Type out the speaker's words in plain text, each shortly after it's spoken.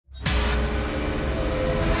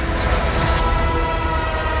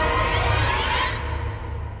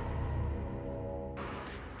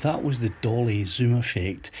That was the Dolly Zoom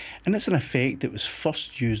Effect, and it's an effect that was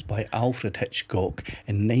first used by Alfred Hitchcock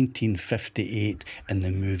in 1958 in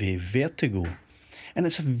the movie Vertigo. And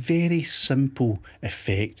it's a very simple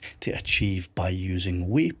effect to achieve by using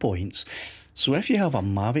waypoints. So if you have a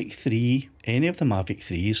Mavic 3, any of the Mavic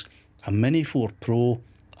 3s, a Mini 4 Pro,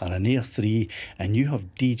 or an Air 3, and you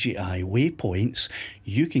have DJI Waypoints,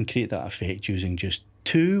 you can create that effect using just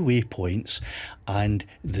 2 waypoints and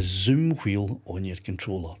the zoom wheel on your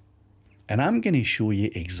controller. And I'm going to show you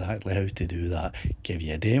exactly how to do that, give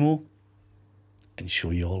you a demo and show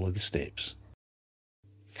you all of the steps.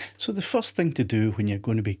 So the first thing to do when you're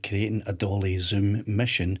going to be creating a Dolly Zoom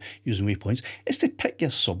mission using waypoints is to pick your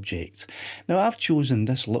subject. Now I've chosen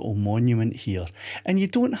this little monument here, and you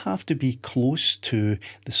don't have to be close to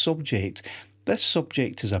the subject. This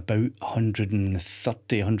subject is about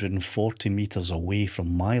 130, 140 metres away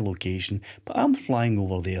from my location, but I'm flying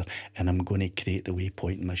over there and I'm going to create the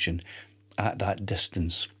waypoint mission at that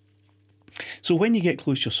distance. So when you get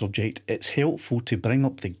close to your subject, it's helpful to bring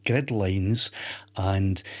up the grid lines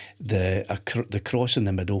and the cross in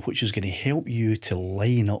the middle, which is going to help you to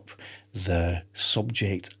line up the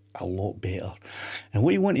subject a lot better. And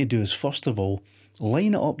what you want to do is, first of all,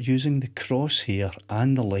 line it up using the crosshair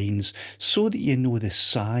and the lines so that you know the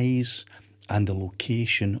size and the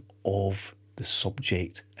location of the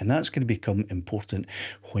subject. And that's going to become important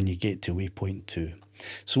when you get to waypoint 2.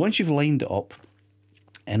 So once you've lined it up,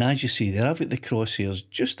 and as you see there, I've got the crosshairs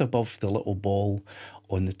just above the little ball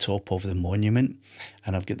on the top of the monument,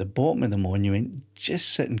 and I've got the bottom of the monument just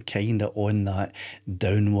sitting kind of on that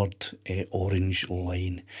downward orange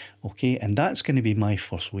line. Okay, and that's going to be my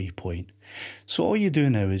first waypoint. So all you do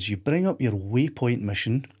now is you bring up your waypoint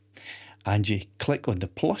mission and you click on the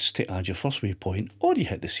plus to add your first waypoint, or you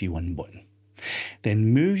hit the C1 button.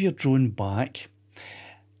 Then move your drone back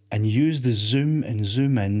and use the zoom and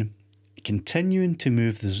zoom in, continuing to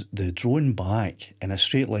move the drone back in a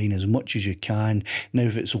straight line as much as you can. Now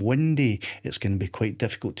if it's windy, it's going to be quite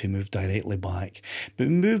difficult to move directly back, but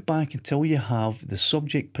move back until you have the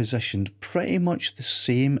subject positioned pretty much the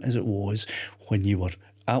same as it was when you were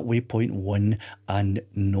at waypoint 1 and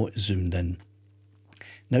not zoomed in.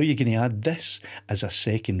 Now you're going to add this as a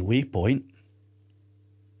second waypoint,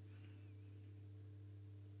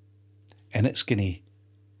 and it's going to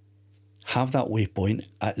have that waypoint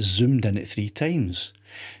zoomed in at 3 times.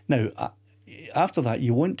 Now, after that,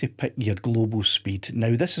 you want to pick your global speed.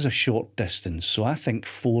 Now, this is a short distance, so I think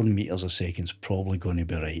 4 meters a second is probably going to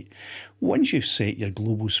be right. Once you've set your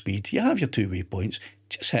global speed, you have your 2 waypoints,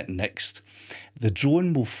 just hit next. The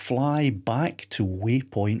drone will fly back to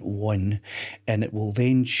waypoint 1, and it will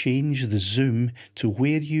then change the zoom to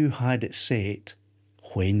where you had it set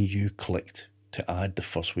when you clicked to add the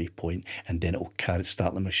first waypoint, and then it will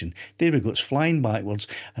start the mission. There we go, it's flying backwards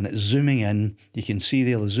and it's zooming in. You can see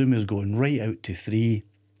there the zoom is going right out to 3,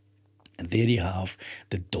 and there you have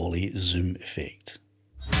the Dolly Zoom Effect.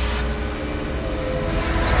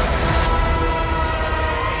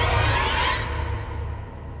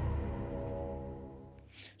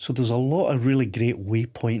 So there's a lot of really great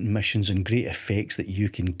waypoint missions and great effects that you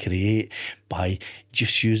can create by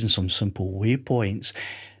just using some simple waypoints.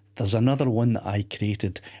 There's another one that I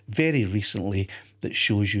created very recently that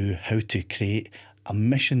shows you how to create a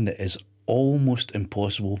mission that is almost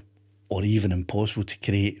impossible or even impossible to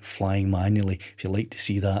create flying manually. If you'd like to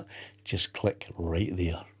see that, just click right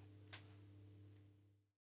there.